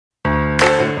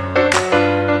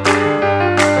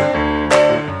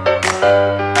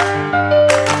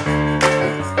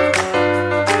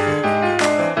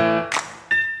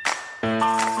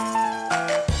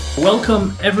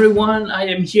Welcome everyone. I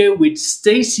am here with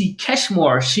Stacy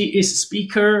Cashmore. She is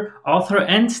speaker, author,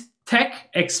 and tech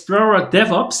explorer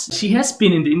DevOps. She has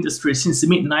been in the industry since the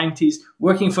mid-90s,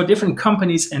 working for different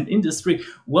companies and industry.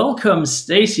 Welcome,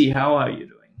 Stacy. How are you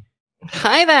doing?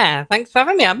 Hi there. Thanks for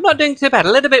having me. I'm not doing too bad.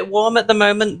 A little bit warm at the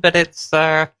moment, but it's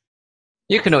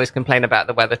you can always complain about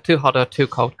the weather. Too hot or too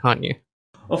cold, can't you?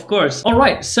 Of course. All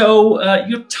right. So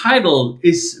your title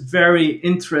is very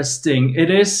interesting. It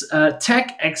is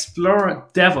Tech Explorer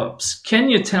DevOps. Can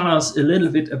you tell us a little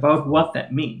bit about what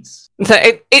that means? So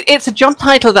it's a job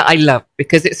title that I love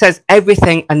because it says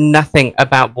everything and nothing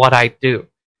about what I do.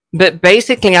 But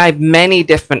basically, I have many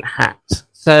different hats.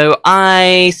 So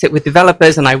I sit with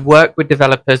developers and I work with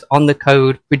developers on the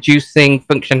code, producing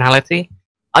functionality.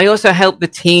 I also help the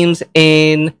teams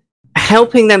in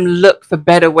helping them look for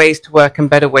better ways to work and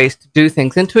better ways to do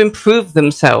things and to improve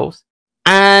themselves.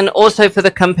 And also for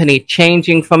the company,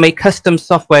 changing from a custom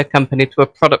software company to a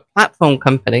product platform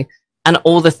company and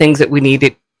all the things that we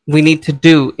need to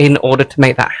do in order to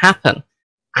make that happen.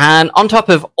 And on top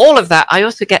of all of that, I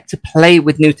also get to play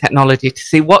with new technology to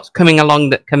see what's coming along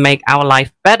that can make our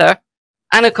life better.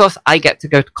 And of course, I get to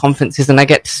go to conferences and I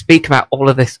get to speak about all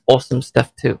of this awesome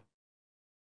stuff too.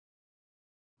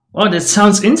 Oh, that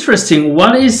sounds interesting.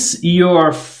 What is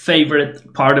your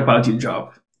favorite part about your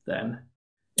job then?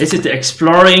 Is it the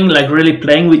exploring, like really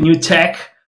playing with new tech,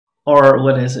 or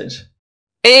what is it?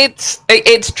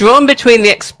 It's drawn between the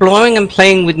exploring and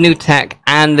playing with new tech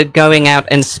and the going out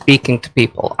and speaking to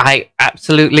people. I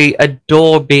absolutely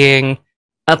adore being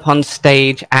up on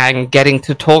stage and getting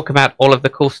to talk about all of the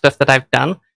cool stuff that I've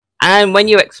done. And when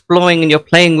you're exploring and you're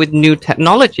playing with new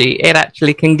technology, it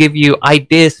actually can give you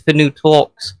ideas for new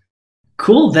talks.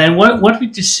 Cool. Then what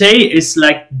would you say is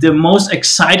like the most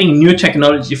exciting new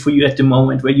technology for you at the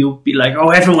moment, where you'll be like, oh,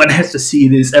 everyone has to see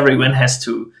this, everyone has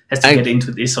to get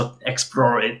into this or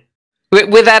explore it?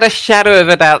 Without a shadow of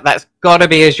a doubt, that's got to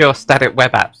be Azure Static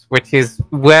Web Apps, which is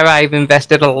where I've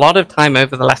invested a lot of time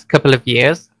over the last couple of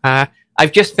years.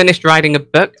 I've just finished writing a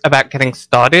book about getting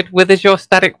started with Azure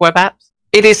Static Web Apps.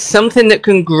 It is something that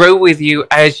can grow with you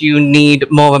as you need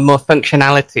more and more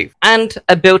functionality, and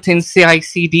a built-in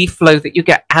CI/CD flow that you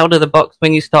get out of the box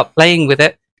when you start playing with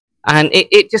it. And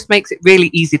it just makes it really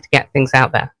easy to get things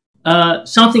out there.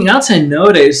 Something else I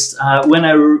noticed when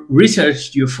I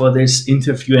researched you for this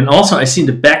interview, and also I see in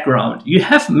the background, you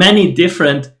have many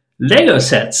different Lego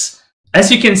sets.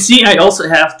 As you can see, I also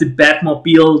have the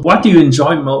Batmobile. What do you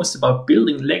enjoy most about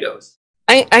building Legos?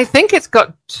 I think it's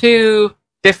got two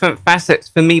different facets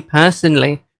for me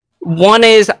personally. One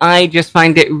is I just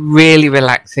find it really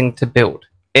relaxing to build.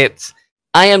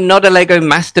 I am not a Lego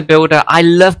master builder. I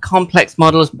love complex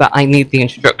models, but I need the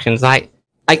instructions. I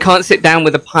can't sit down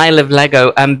with a pile of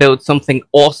Lego and build something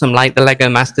awesome like the Lego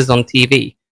Masters on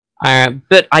TV.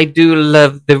 But I do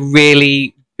love the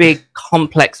really big,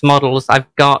 complex models.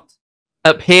 I've got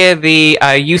up here the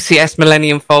UCS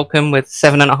Millennium Falcon with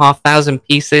 7,500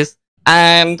 pieces.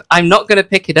 And I'm not going to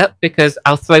pick it up because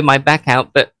I'll throw my back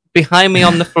out. But behind me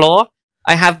on the floor,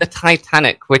 I have the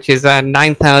Titanic, which is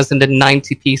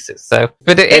 9,090 pieces.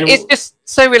 But it's just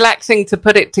so relaxing to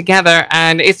put it together.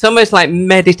 And it's almost like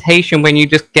meditation when you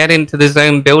just get into the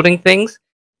zone building things.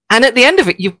 And at the end of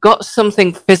it, you've got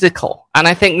something physical. And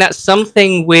I think that's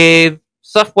something with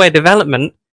software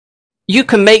development. You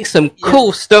can make some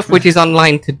cool stuff, which is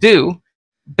online to do.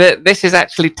 But this is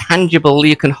actually tangible.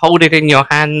 You can hold it in your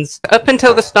hands. Up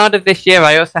until the start of this year,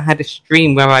 I also had a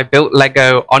stream where I built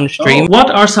Lego on stream.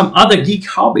 What are some other geek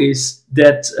hobbies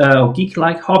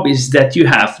geek-like hobbies that you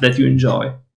have that you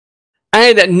enjoy?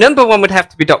 Number one would have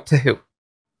to be Doctor Who.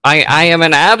 I am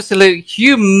an absolute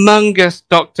humongous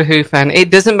Doctor Who fan.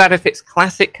 It doesn't matter if it's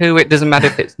classic Who. It doesn't matter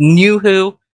if it's new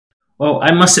Who. Well,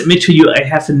 I must admit to you, I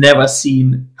have never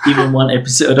seen even one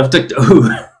episode of Doctor Who.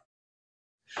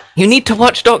 You need to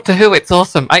watch Doctor Who. It's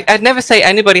awesome. I'd never say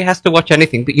anybody has to watch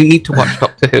anything, but you need to watch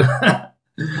Doctor Who.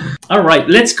 All right.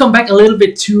 Let's come back a little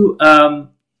bit to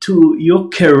your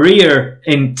career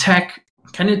in tech.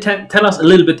 Can you tell us a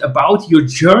little bit about your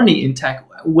journey in tech,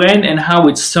 when and how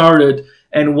it started,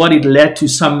 and what it led to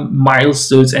some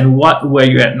milestones, and where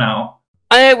you're at now?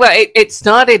 It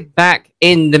started back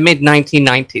in the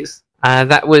mid-1990s.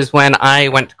 That was when I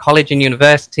went to college and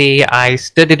university. I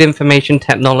studied information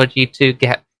technology to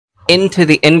get into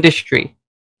the industry.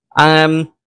 It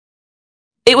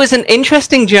was an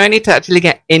interesting journey to actually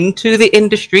get into the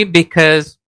industry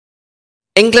because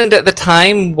England at the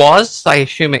time was, I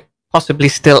assume it possibly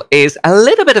still is, a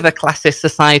little bit of a classist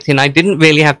society, and I didn't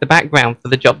really have the background for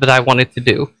the job that I wanted to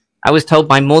do. I was told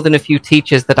by more than a few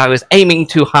teachers that I was aiming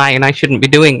too high and I shouldn't be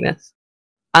doing this.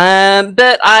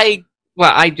 But I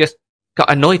just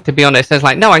got annoyed, to be honest. I was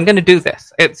like, no, I'm going to do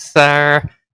this. It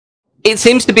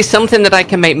seems to be something that I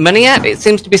can make money at. It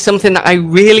seems to be something that I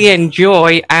really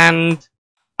enjoy, and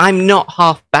I'm not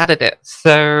half bad at it.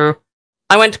 So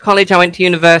I went to college, I went to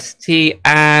university,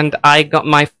 and I got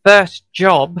my first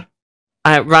job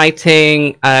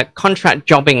writing contract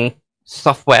jobbing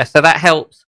software. So that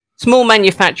helps small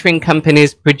manufacturing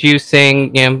companies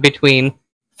producing, between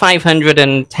 500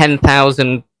 and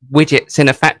 10,000 widgets in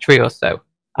a factory or so.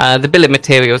 The bill of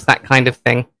materials, that kind of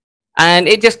thing. And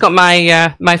it just got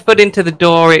my foot into the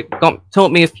door. It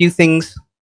taught me a few things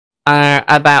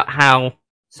about how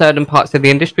certain parts of the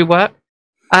industry work.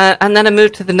 And then I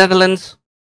moved to the Netherlands,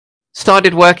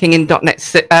 started working in .NET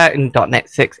 6,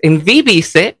 in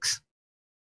VB6.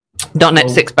 .NET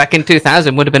 6 back in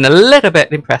 2000 would have been a little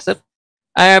bit impressive.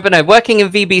 But no, working in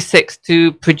VB6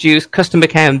 to produce customer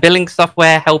care and billing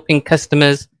software, helping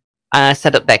customers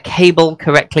set up their cable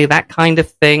correctly, that kind of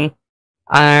thing,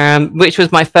 which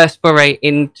was my first foray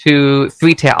into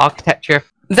 3-tier architecture.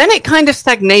 Then it kind of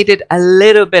stagnated a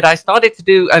little bit. I started to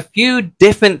do a few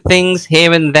different things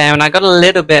here and there, and I got a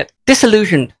little bit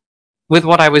disillusioned with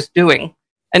what I was doing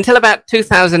until about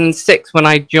 2006 when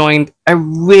I joined a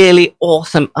really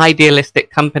awesome idealistic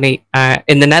company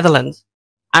in the Netherlands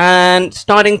and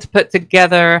starting to put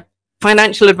together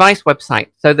financial advice website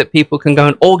so that people can go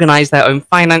and organize their own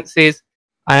finances,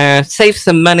 save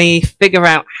some money, figure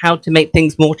out how to make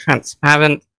things more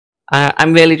transparent,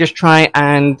 and really just try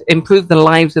and improve the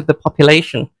lives of the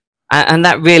population. And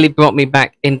that really brought me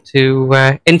back into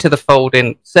the fold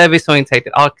in service-oriented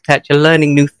architecture,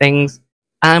 learning new things,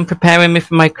 and preparing me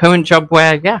for my current job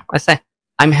where,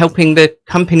 I'm helping the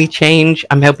company change,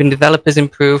 I'm helping developers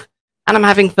improve, and I'm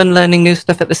having fun learning new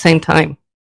stuff at the same time.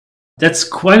 That's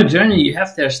quite a journey you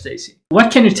have there, Stacy.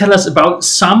 What can you tell us about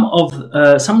some of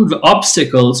the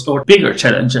obstacles or bigger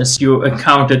challenges you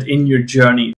encountered in your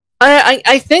journey?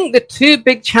 I think the two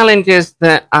big challenges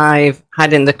that I've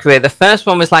had in the career, the first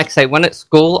one was, like I say, when at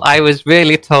school, I was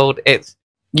really told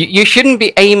you shouldn't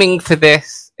be aiming for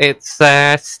this. It's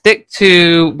stick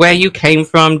to where you came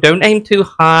from. Don't aim too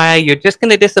high. You're just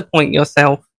going to disappoint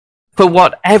yourself for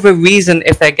whatever reason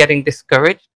if they're getting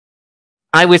discouraged.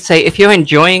 I would say if you're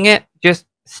enjoying it, just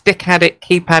stick at it,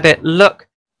 keep at it. Look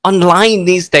online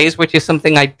these days, which is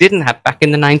something I didn't have back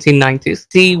in the 1990s.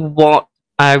 See what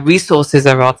resources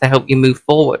there are to help you move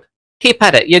forward. Keep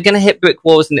at it. You're going to hit brick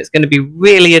walls and it's going to be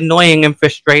really annoying and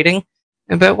frustrating.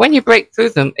 But when you break through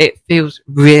them, it feels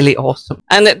really awesome.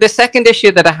 And the second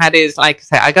issue that I had is, like I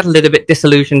say, I got a little bit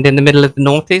disillusioned in the middle of the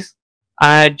noughties.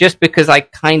 Just because I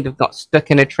kind of got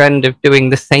stuck in a trend of doing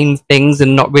the same things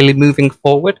and not really moving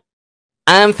forward.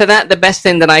 And for that, the best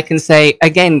thing that I can say,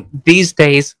 again, these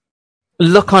days,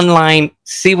 look online,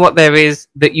 see what there is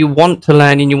that you want to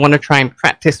learn and you want to try and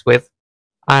practice with.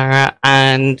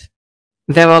 And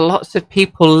there are lots of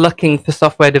people looking for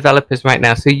software developers right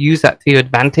now, so use that to your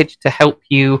advantage to help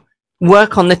you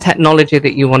work on the technology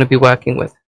that you want to be working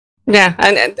with. Yeah,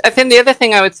 and I think the other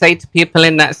thing I would say to people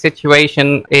in that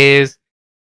situation is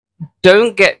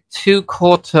don't get too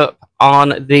caught up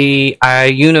on the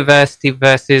university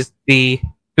versus the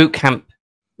bootcamp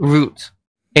route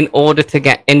in order to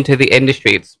get into the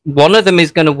industry. One of them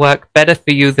is going to work better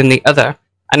for you than the other,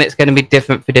 and it's going to be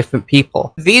different for different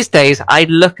people. These days, I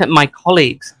look at my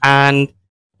colleagues, and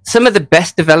some of the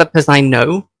best developers I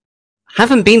know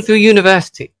haven't been through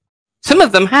university. Some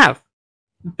of them have,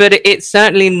 but it's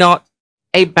certainly not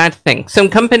a bad thing. Some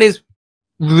companies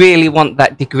really want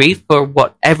that degree for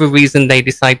whatever reason they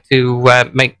decide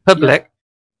to make public. Yeah.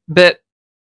 But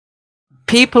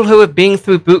people who have been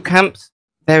through boot camps,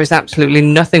 there is absolutely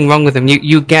nothing wrong with them.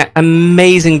 You get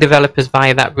amazing developers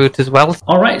via that route as well.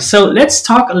 All right, so let's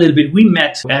talk a little bit. We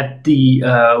met at the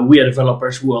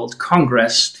WeAreDevelopers World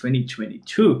Congress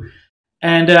 2022.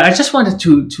 And I just wanted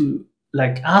to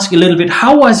ask you a little bit,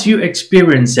 how was your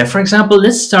experience there? For example,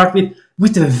 let's start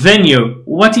with the venue.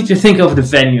 What did you think of the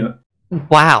venue?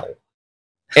 Wow.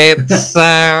 It's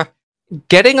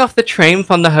getting off the train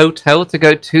from the hotel to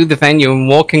go to the venue and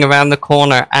walking around the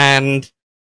corner. And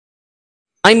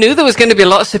I knew there was going to be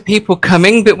lots of people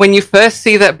coming, but when you first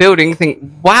see that building, you think,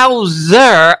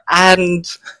 wowzer. And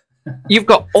you've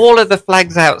got all of the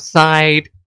flags outside.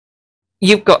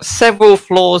 You've got several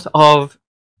floors of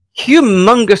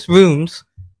humongous rooms.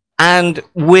 And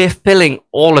we're filling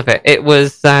all of it. It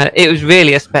was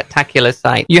really a spectacular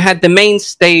sight. You had the main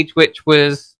stage, which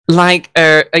was like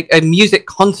a music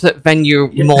concert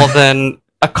venue more than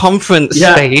a conference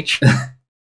stage.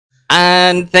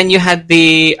 And then you had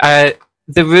the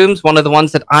rooms, one of the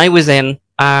ones that I was in,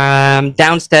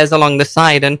 downstairs along the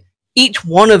side. And each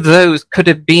one of those could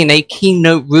have been a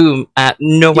keynote room at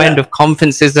no end of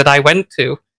conferences that I went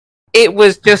to. It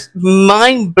was just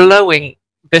mind-blowing,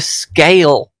 the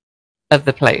scale of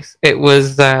the place. It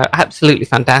was absolutely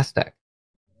fantastic.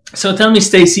 So tell me,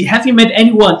 Stacy, have you met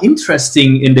anyone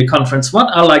interesting in the conference?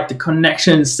 What are like the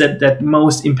connections that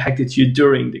most impacted you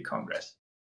during the Congress?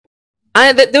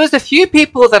 There was a few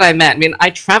people that I met. I mean, I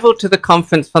traveled to the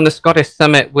conference from the Scottish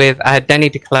Summit with Denny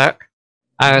de Klerk.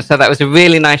 So that was a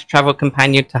really nice travel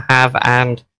companion to have.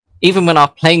 And even when our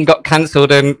plane got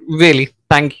cancelled, and really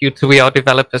thank you to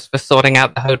WeAreDevelopers for sorting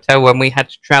out the hotel when we had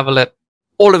to travel at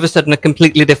all of a sudden a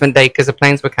completely different day because the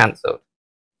planes were cancelled.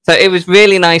 So it was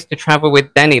really nice to travel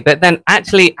with Denny. But then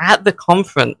actually at the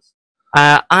conference,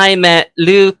 I met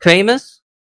Lou Kramers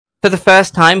for the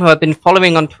first time, who I've been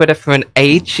following on Twitter for an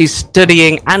age. She's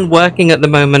studying and working at the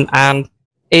moment and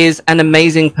is an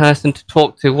amazing person to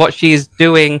talk to. What she is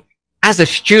doing as a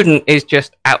student is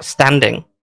just outstanding.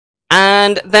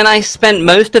 And then I spent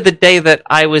most of the day that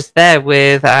I was there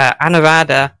with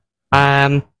Anuradha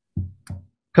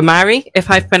Kumari,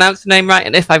 if I've pronounced the name right,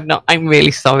 and if I've not, I'm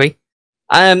really sorry.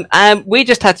 We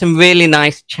just had some really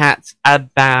nice chats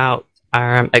about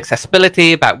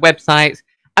accessibility, about websites,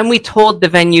 and we toured the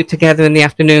venue together in the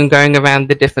afternoon, going around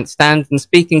the different stands and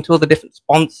speaking to all the different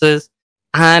sponsors.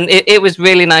 And it was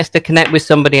really nice to connect with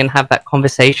somebody and have that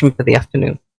conversation for the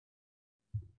afternoon.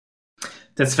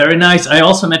 That's very nice. I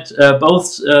also met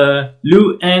both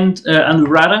Lou and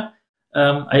Anuradha.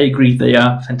 I agree, they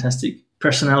are fantastic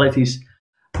personalities.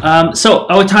 So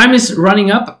our time is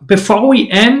running up. Before we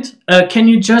end, can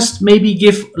you just maybe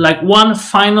give like one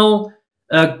final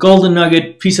golden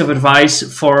nugget piece of advice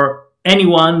for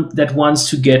anyone that wants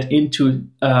to get into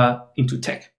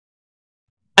tech?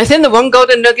 I think the one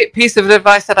golden nugget piece of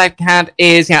advice that I've had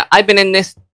is, I've been in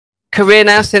this career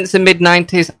now since the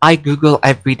mid-90s. I Google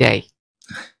every day.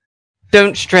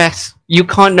 Don't stress. You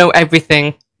can't know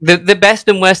everything. The best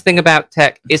and worst thing about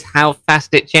tech is how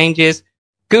fast it changes.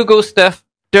 Google stuff.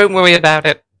 Don't worry about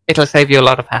it. It'll save you a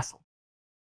lot of hassle.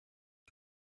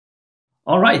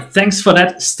 All right. Thanks for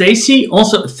that, Stacy.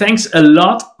 Also, thanks a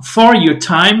lot for your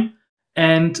time.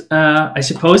 And I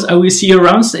suppose I will see you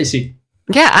around, Stacy.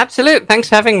 Yeah, absolutely. Thanks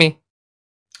for having me.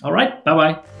 All right.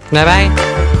 Bye-bye.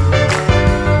 Bye-bye.